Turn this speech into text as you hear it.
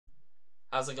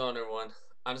How's it going, everyone?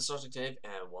 I'm Nostalgic Dave,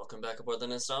 and welcome back aboard the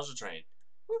Nostalgia Train.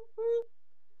 Woo woo.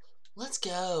 Let's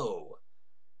go!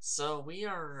 So, we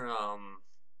are, I'm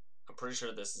pretty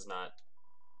sure this is not...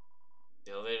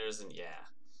 The elevator isn't... Yeah.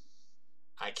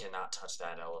 I cannot touch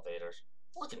that elevator.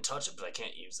 Well, I can touch it, but I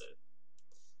can't use it.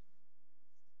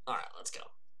 Alright, let's go.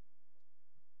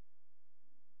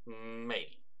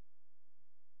 Maybe.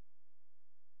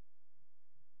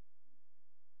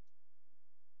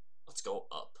 Let's go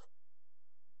up.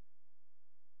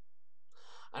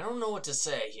 I don't know what to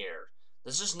say here.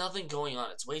 There's just nothing going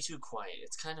on. It's way too quiet.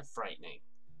 It's kind of frightening.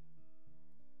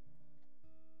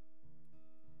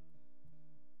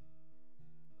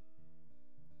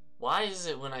 Why is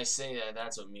it when I say that,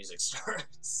 that's when music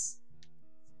starts?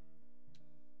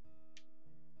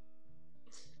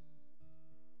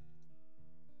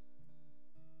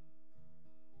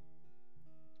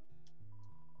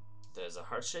 There's a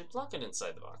heart-shaped locket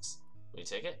inside the box. Will you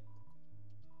take it?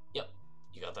 Yep,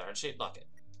 you got the heart-shaped locket.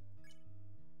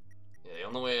 Yeah, the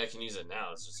only way I can use it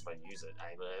now is just if I use it.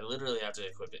 I literally have to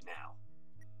equip it now.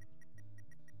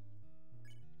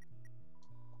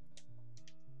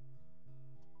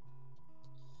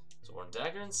 So one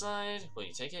dagger inside. Will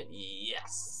you take it?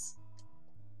 Yes!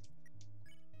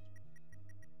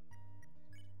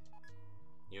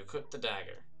 You equip the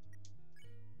dagger.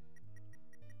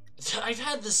 I've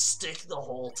had this stick the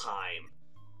whole time.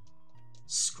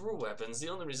 Screw weapons. The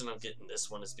only reason I'm getting this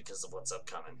one is because of what's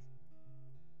upcoming.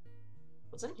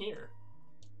 What's in here?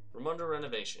 Room under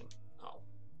renovation. Oh.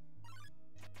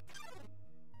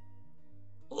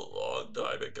 A long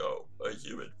time ago, a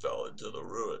human fell into the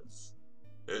ruins.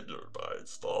 Injured by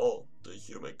its fall, the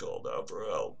human called out for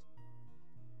help.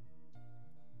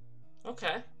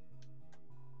 Okay.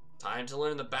 Time to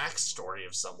learn the backstory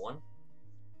of someone.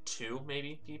 2,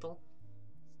 maybe, people?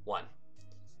 1.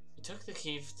 You took the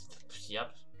key.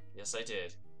 Yep. Yes, I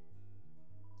did.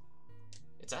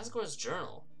 It's Asgore's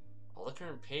journal. All the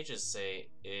current pages say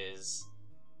is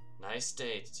nice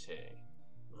day today.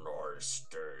 Nice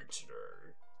day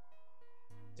today.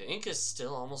 The ink is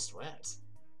still almost wet.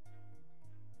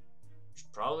 Which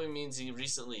probably means he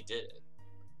recently did it.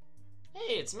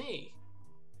 Hey, it's me!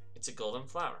 It's a golden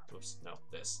flower. Oops, no,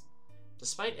 this.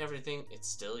 Despite everything, it's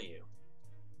still you.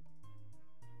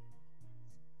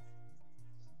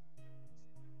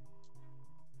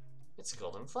 It's a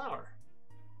golden flower.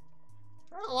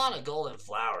 There are a lot of golden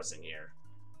flowers in here.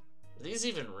 Are these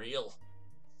even real?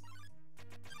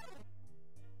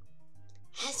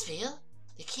 Asriel,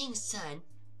 the king's son,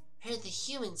 heard the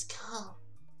humans call.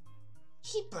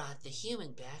 He brought the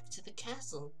human back to the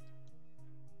castle.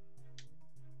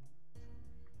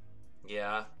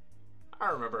 Yeah,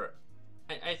 I remember.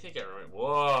 I think I remember.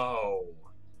 Whoa!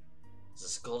 Is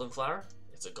this a golden flower?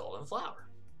 It's a golden flower.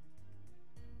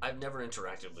 I've never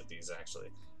interacted with these, actually.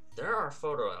 There are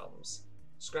photo albums,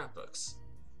 scrapbooks,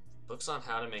 books on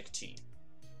how to make tea.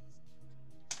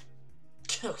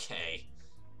 Okay.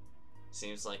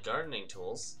 Seems like gardening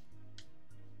tools.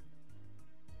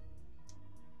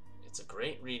 It's a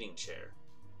great reading chair,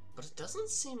 but it doesn't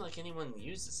seem like anyone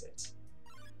uses it.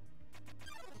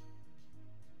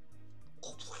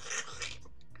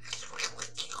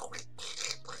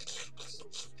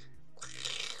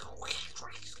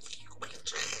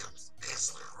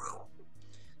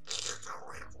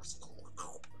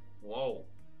 Whoa.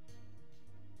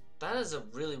 That is a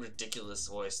really ridiculous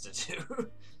voice to do.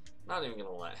 Not even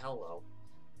gonna lie. Hello.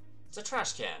 It's a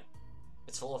trash can.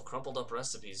 It's full of crumpled up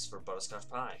recipes for butterscotch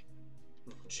pie.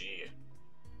 Gee.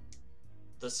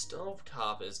 The stove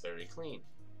top is very clean.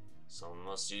 Someone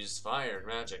must use fire and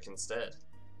magic instead.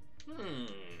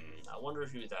 I wonder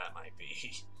who that might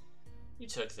be. You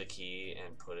took the key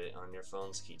and put it on your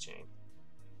phone's keychain.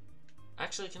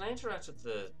 Actually, can I interact with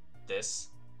this?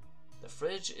 The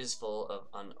fridge is full of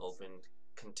unopened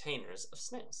containers of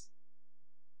snails.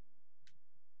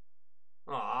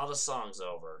 Aw, the song's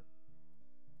over.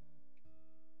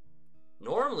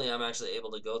 Normally, I'm actually able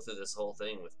to go through this whole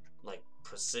thing with, like,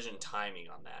 precision timing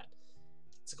on that.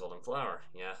 It's a golden flower.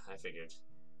 Yeah, I figured.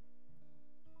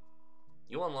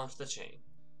 You unlocked the chain.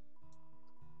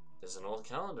 There's an old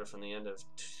calendar from the end of...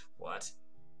 What?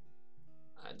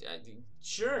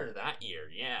 Sure, that year,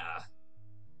 yeah.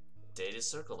 The date is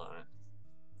circled on it.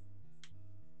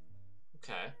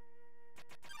 Okay.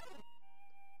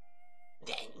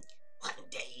 Then, one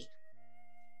day,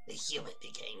 the human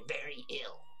became very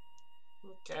ill.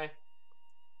 Okay.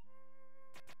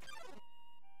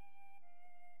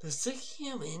 The sick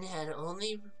human had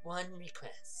only one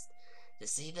request, to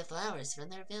see the flowers from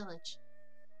their village.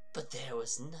 But there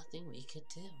was nothing we could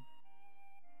do.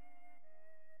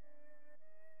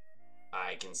 I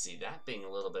I can see that being a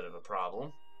little bit of a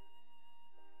problem.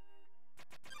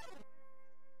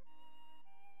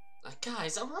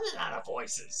 Guys, I'm running out of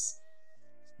voices.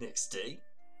 Next day.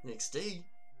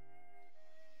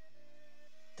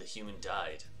 The human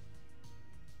died.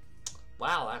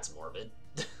 Wow, that's morbid.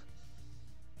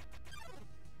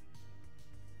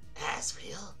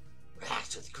 Asriel,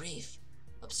 racked with grief,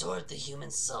 absorbed the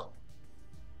human soul.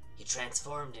 He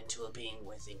transformed into a being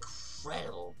with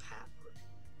incredible power.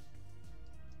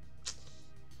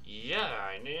 Yeah,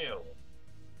 I knew.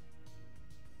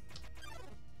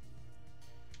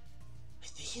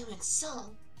 With the human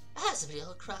soul,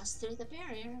 Asriel crossed through the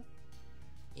barrier.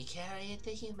 He carried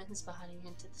the human's body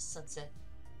into the sunset,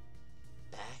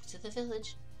 back to the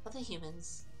village of the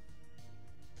humans.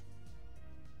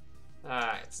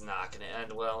 It's not gonna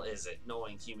end well, is it?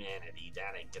 Knowing humanity,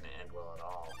 that ain't gonna end well at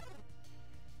all.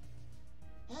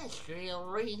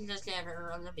 Asriel reached the center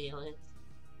of the village.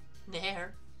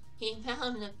 There, he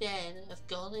found a bed of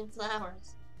golden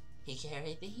flowers. He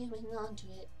carried the human onto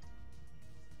it.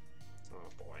 Oh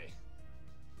boy.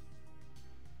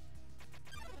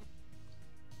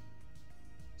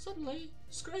 Suddenly,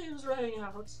 screams rang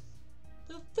out.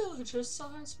 The villagers saw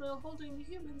Asriel holding the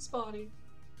human's body.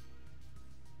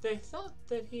 They thought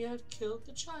that he had killed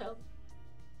the child.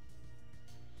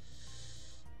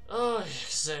 Oh,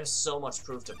 there's so much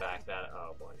proof to back that.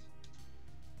 Oh boy.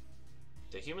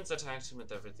 The humans attacked him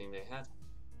with everything they had.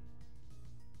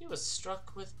 He was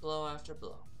struck with blow after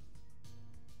blow.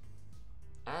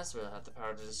 Asriel had the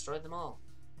power to destroy them all.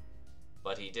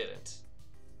 But he didn't.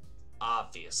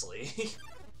 Obviously.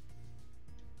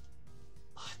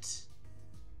 But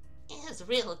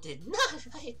Asriel did not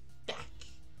fight back.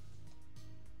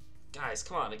 guys,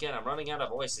 come on, again, I'm running out of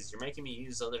voices. You're making me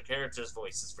use other characters'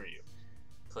 voices for you.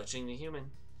 Clutching the human.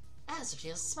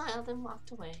 Asriel smiled and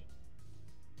walked away.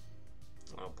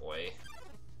 Oh boy.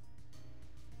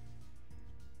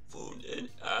 Foon and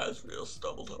Asriel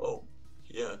stumbled home.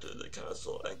 He entered the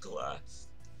castle and collapsed.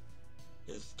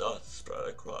 His dust spread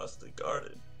across the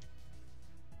garden.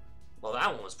 Well,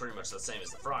 that one was pretty much the same as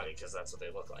the froggy, because that's what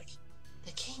they look like.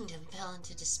 The kingdom fell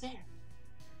into despair.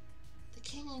 The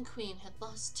king and queen had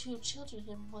lost 2 children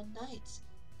in one night.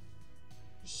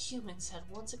 The humans had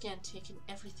once again taken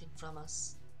everything from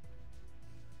us.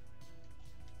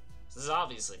 This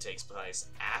obviously takes place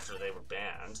after they were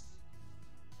banned.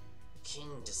 The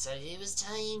king decided it was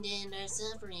time to end our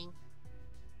suffering.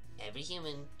 Every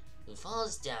human who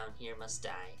falls down here must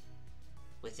die.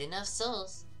 With enough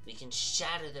souls, we can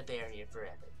shatter the barrier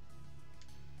forever.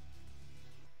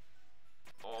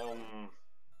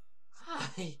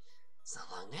 Hi. So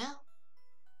long now.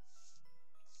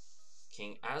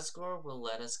 King Asgore will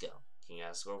let us go. King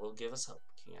Asgore will give us hope.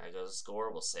 King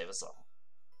Asgore will save us all.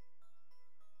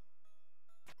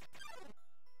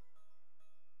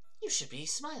 You should be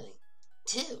smiling,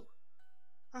 too.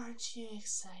 Aren't you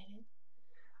excited?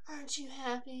 Aren't you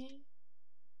happy?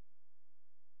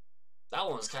 That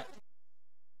one was kind of...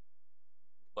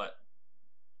 What?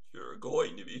 You're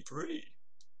going to be free.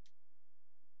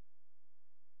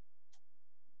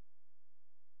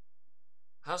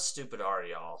 How stupid are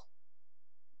y'all?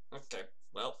 Okay,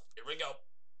 well, here we go.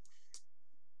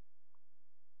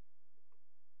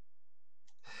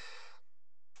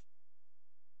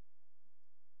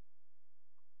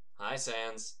 Hi,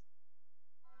 Sans.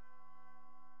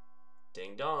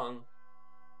 Ding dong.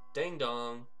 Ding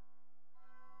dong.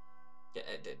 Yeah,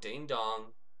 ding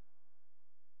dong.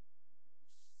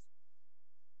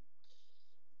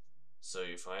 So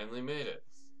you finally made it.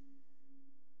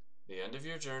 The end of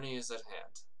your journey is at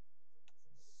hand.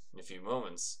 In a few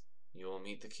moments, you will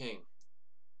meet the king.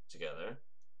 Together,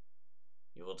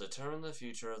 you will determine the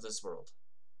future of this world.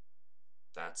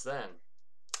 That's then.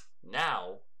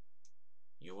 Now,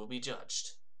 you will be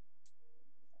judged.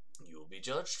 You will be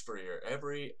judged for your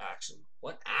every action.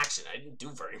 What action? I didn't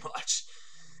do very much.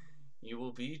 You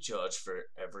will be judged for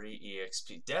every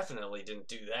EXP. Definitely didn't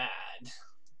do that.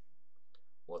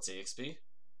 What's EXP?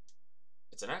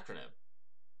 It's an acronym.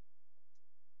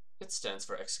 It stands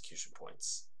for execution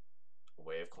points. A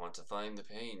way of quantifying the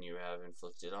pain you have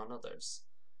inflicted on others.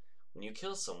 When you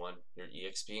kill someone, your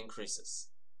EXP increases.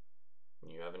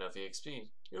 When you have enough EXP,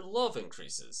 your love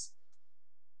increases.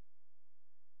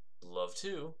 Love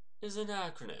 2 is an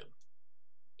acronym.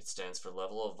 It stands for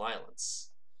level of violence.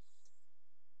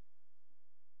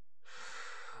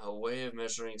 A way of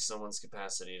measuring someone's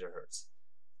capacity to hurt.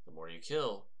 The more you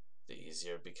kill, the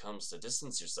easier it becomes to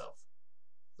distance yourself.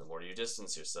 The more you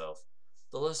distance yourself,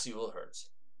 the less you will hurt.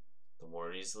 The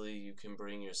more easily you can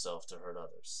bring yourself to hurt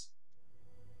others.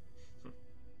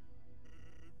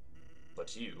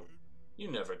 But you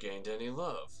never gained any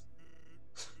love.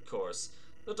 Of course,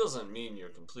 that doesn't mean you're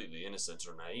completely innocent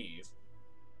or naive.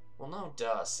 Well, no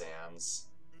duh, Sans.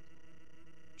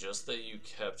 Just that you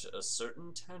kept a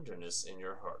certain tenderness in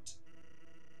your heart,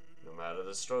 no matter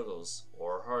the struggles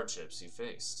or hardships you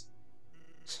faced.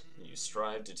 You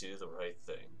strived to do the right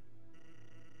thing.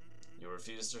 You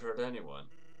refused to hurt anyone.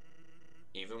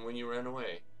 Even when you ran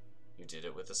away, you did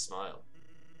it with a smile.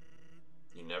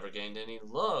 You never gained any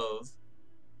love,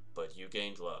 but you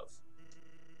gained love.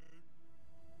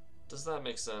 Does that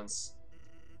make sense?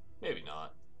 Maybe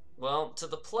not. Well, to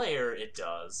the player, it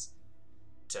does.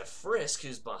 To Frisk,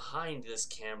 who's behind this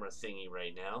camera thingy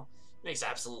right now, it makes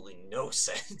absolutely no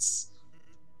sense.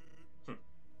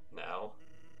 Now,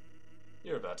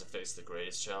 you're about to face the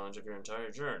greatest challenge of your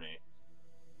entire journey.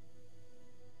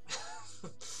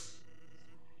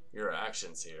 Your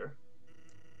actions here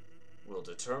will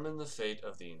determine the fate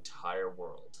of the entire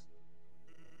world.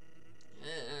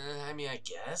 I mean, I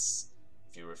guess.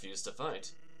 If you refuse to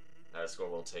fight, Asgore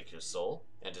will take your soul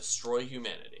and destroy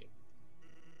humanity.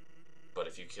 But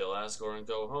if you kill Asgore and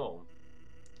go home,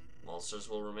 monsters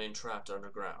will remain trapped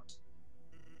underground.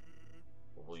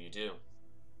 What will you do?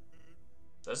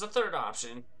 There's a third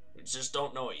option. We just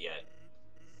don't know it yet.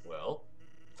 Well,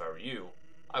 if I were you,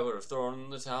 I would have thrown in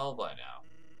the towel by now.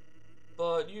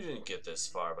 But you didn't get this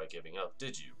far by giving up,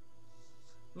 did you?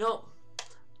 Nope.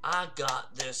 I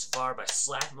got this far by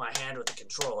slapping my hand with the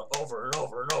controller over and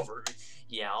over and over.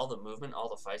 Yeah, all the movement, all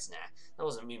the fights, nah. That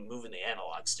wasn't me moving the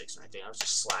analog sticks or anything. I was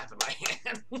just slapping my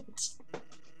hand.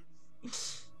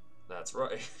 That's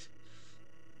right.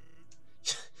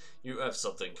 You have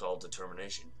something called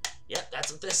determination. Yep,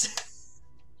 that's what this is.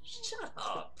 Shut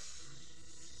up.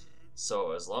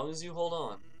 So, as long as you hold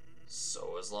on,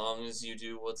 so as long as you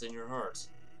do what's in your heart,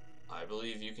 I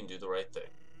believe you can do the right thing.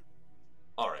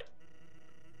 Alright.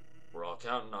 We're all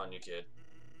counting on you, kid.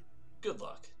 Good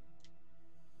luck.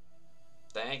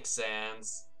 Thanks,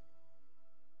 Sans.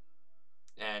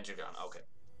 And you're gone. Okay.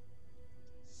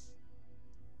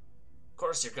 Of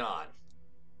course you're gone.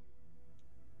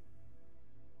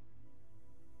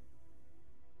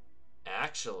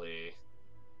 Actually...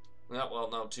 well,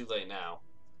 no, too late now.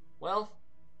 Well,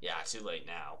 yeah, too late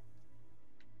now.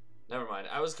 Never mind.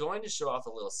 I was going to show off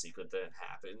a little secret that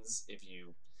happens if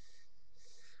you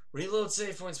reload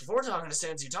save points before talking to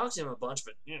Sans. You talk to him a bunch,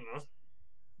 but, you know.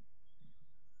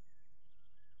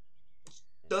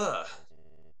 Duh.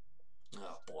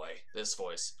 Oh, boy. This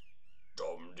voice.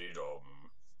 Dum-de-dum.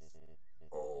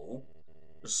 Oh,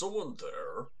 is someone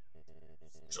there?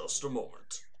 Just a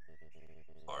moment.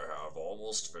 I have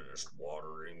almost finished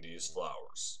watering these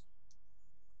flowers.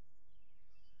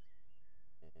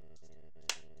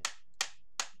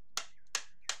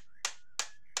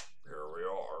 Here we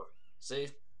are. See?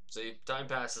 Time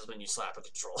passes when you slap a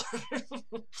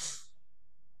controller.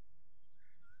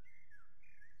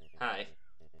 Hi.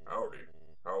 Howdy.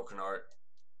 How can I...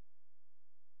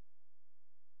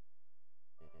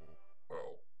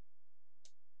 Oh.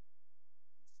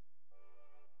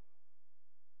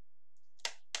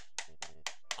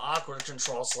 Awkward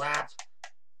control slap.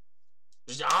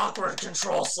 Just awkward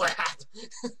control slap.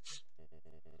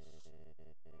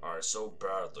 I so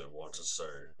badly want to say,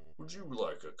 would you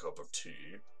like a cup of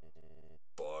tea?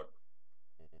 But...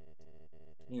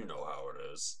 you know how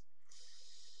it is.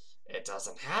 It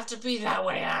doesn't have to be that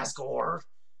way, Asgore.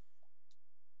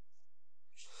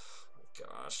 Oh my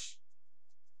gosh.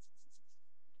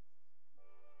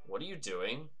 What are you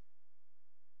doing?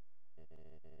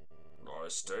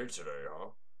 Nice day today,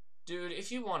 huh? Dude,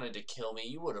 if you wanted to kill me,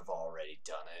 you would have already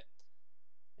done it.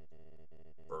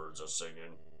 Birds are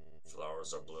singing,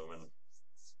 flowers are blooming.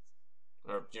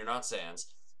 You're not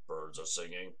Sans. Birds are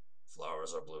singing,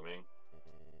 flowers are blooming.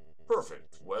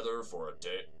 Perfect weather for a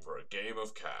game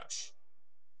of catch.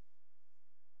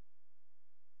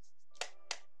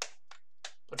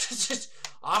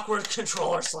 Awkward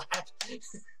controller slap.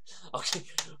 Okay.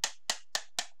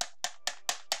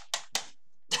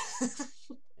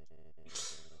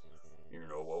 You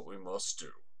know what we must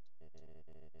do.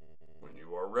 When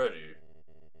you are ready,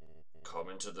 come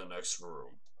into the next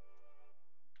room.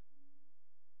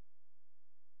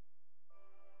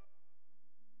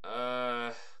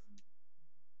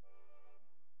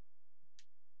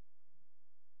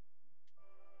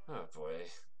 Oh boy.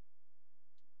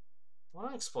 I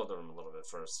want to explore the room a little bit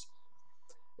first.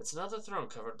 It's another throne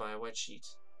covered by a white sheet.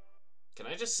 Can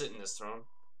I just sit in this throne?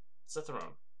 It's a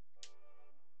throne.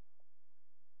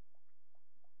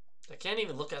 I can't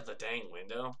even look out the dang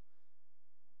window.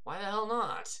 Why the hell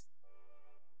not?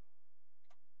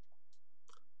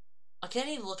 I can't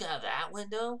even look out that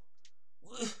window?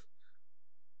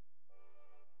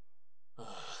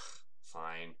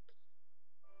 Fine.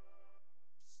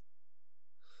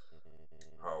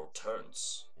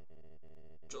 once.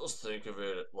 Just think of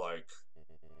it like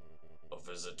a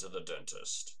visit to the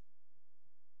dentist.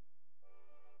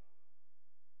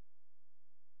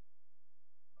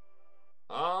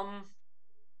 Are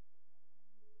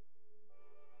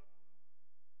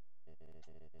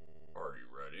you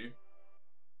ready?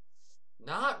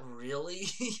 Not really.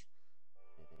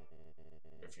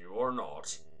 If you are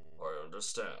not, I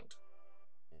understand.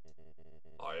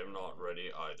 I am not ready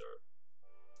either.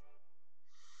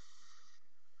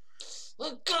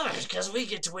 Well, good, because we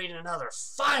get to wait another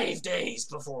 5 days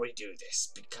before we do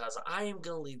this, because I am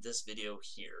going to leave this video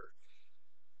here.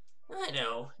 I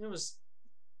know, it was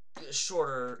a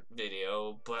shorter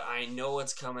video, but I know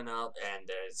it's coming up, and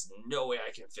there's no way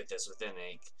I can fit this within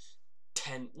like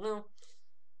 10, well,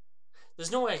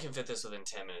 there's no way I can fit this within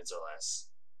 10 minutes or less.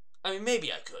 I mean,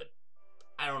 maybe I could.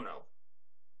 I don't know.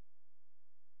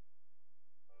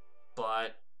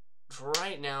 But for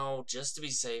right now, just to be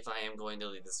safe, I am going to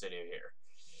leave this video here.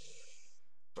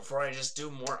 Before I just do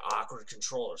more awkward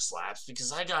controller slaps,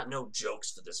 because I got no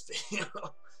jokes for this video.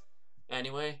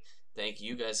 Anyway, thank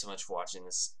you guys so much for watching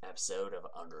this episode of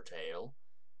Undertale.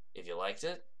 If you liked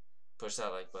it, push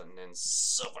that like button in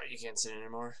so far you can't see it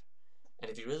anymore. And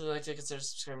if you really liked it, consider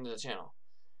subscribing to the channel.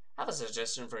 Have a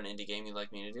suggestion for an indie game you'd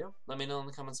like me to do? Let me know in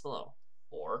the comments below.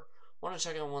 Or, want to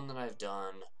check out one that I've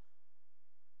done...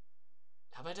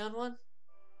 Have I done one?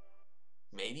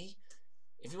 Maybe?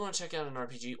 If you want to check out an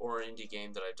RPG or an indie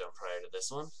game that I've done prior to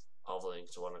this one, I'll have a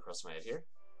link to one across my head here.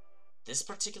 This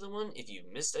particular one, if you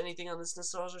missed anything on this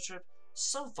nostalgia trip,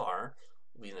 so far,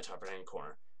 will be in the top right hand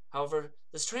corner. However,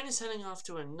 this train is heading off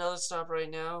to another stop right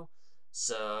now,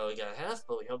 so we gotta head off,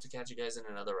 but we hope to catch you guys in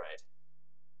another ride.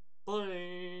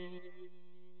 Bye!